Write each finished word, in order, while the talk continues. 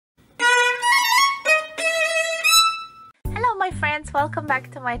friends, welcome back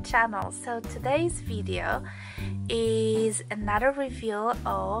to my channel. So today's video is another review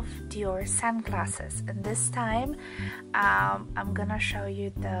of Dior sunglasses, and this time I'm gonna show you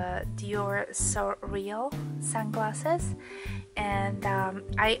the Dior So Real sunglasses. And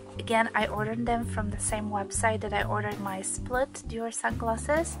I ordered them from the same website that I ordered my split Dior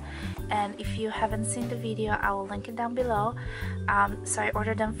sunglasses, and if you haven't seen the video I will link it down below. So I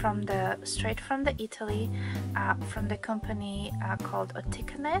ordered them straight from Italy, from the company called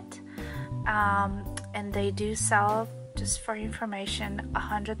Oticanet, and they do sell, just for information,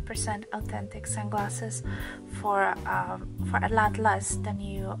 100% authentic sunglasses for a lot less than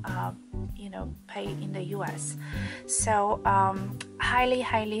you pay in the US. So highly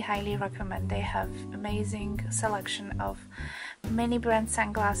recommend. They have amazing selection of many brand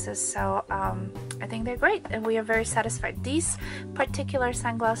sunglasses, so I think they're great and we are very satisfied. These particular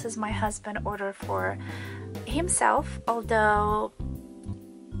sunglasses my husband ordered for himself, although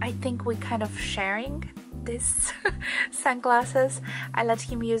I think we kind of sharing these sunglasses. I let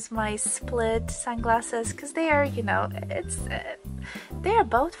him use my split sunglasses because they are, they are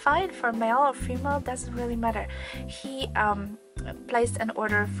both fine for male or female, doesn't really matter. He placed an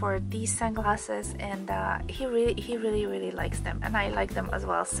order for these sunglasses, and he really likes them, and I like them as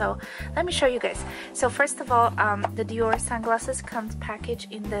well. So let me show you guys. So first of all, the Dior sunglasses comes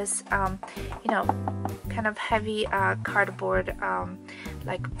packaged in this kind of heavy cardboard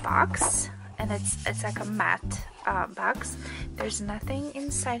like box, and it's like a matte box. There's nothing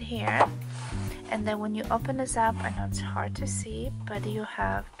inside here. And then when you open this up, I know it's hard to see, but you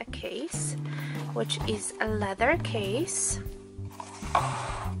have a case, which is a leather case.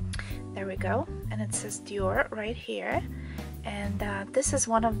 There we go. And it says Dior right here. And this is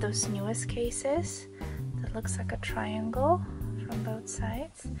one of those newest cases that looks like a triangle from both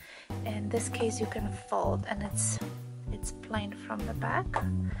sides. And this case you can fold, and it's plain from the back.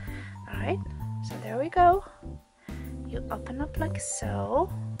 Alright, so there we go. You open up like so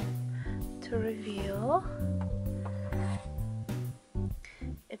to reveal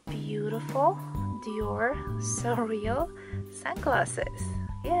a beautiful Dior So Real sunglasses.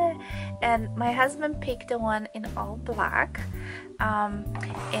 Yeah, and my husband picked the one in all black, yeah,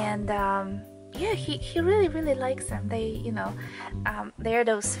 he really likes them. They they are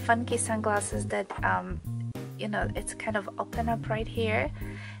those funky sunglasses that it's kind of open up right here,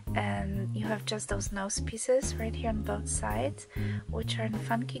 and you have just those nose pieces right here on both sides, which are in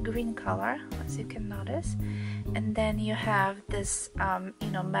funky green color, as you can notice. And then you have this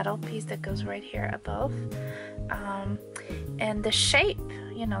metal piece that goes right here above, and the shape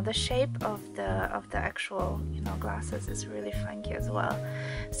of the actual glasses is really funky as well.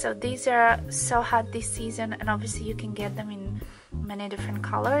 So these are so hot this season, and obviously you can get them in many different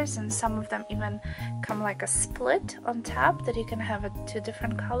colors, and some of them even come like a split on top that you can have it 2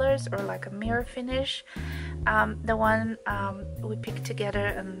 different colors, or like a mirror finish. The one we picked together,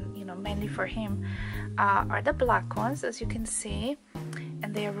 and mainly for him, are the black ones, as you can see,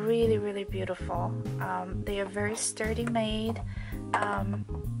 and they are really beautiful. They are very sturdy made.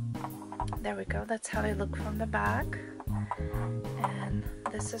 There we go, that's how they look from the back, and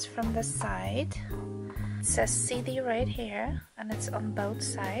this is from the side. It says CD right here, and it's on both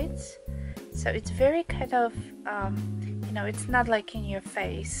sides, so it's very kind of it's not like in your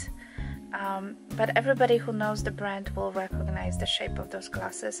face, but everybody who knows the brand will recognize the shape of those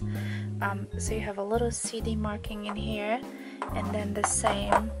glasses. So you have a little CD marking in here, and then the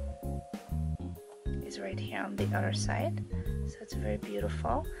same is right here on the other side, so it's very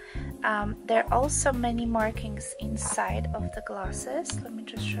beautiful. There are also many markings inside of the glasses. Let me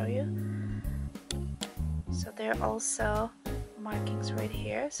just show you. So there are also markings right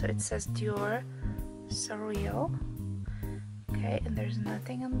here, so it says Dior So Real. Okay, and there's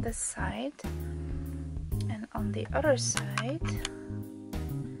nothing on this side, and on the other side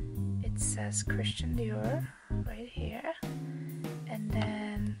it says Christian Dior right here. And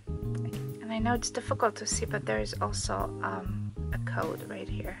then, and I know it's difficult to see, but there is also a code right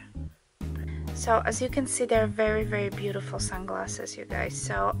here. So as you can see, they're very beautiful sunglasses, you guys.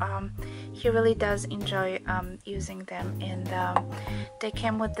 So he really does enjoy using them, and they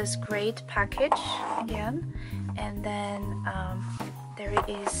came with this great package again, and then there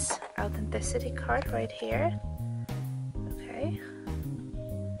is authenticity card right here. Okay,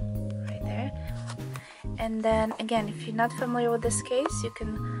 right there. And then again, if you're not familiar with this case, you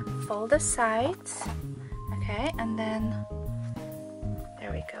can fold the sides. Okay, and then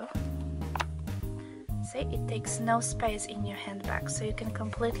there we go. See, it takes no space in your handbag, so you can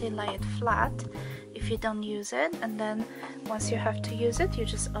completely lay it flat if you don't use it, and then once you have to use it, you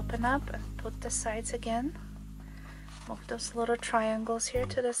just open up and put the sides again move those little triangles here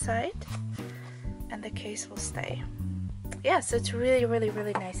to the side, and the case will stay. Yeah, so it's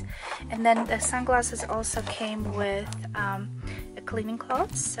really nice. And then the sunglasses also came with a cleaning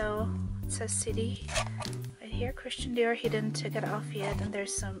cloth. So it says City right here, Christian Dior. He didn't take it off yet, and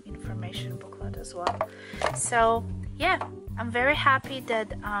there's some information booklet as well. So yeah, I'm very happy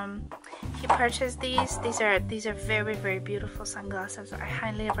that he purchased these. These are very beautiful sunglasses. I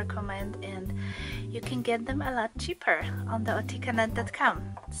highly recommend, and you can get them a lot cheaper on the otikanet.com.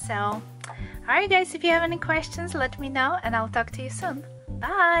 So alright guys, if you have any questions, let me know, and I'll talk to you soon.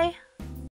 Bye!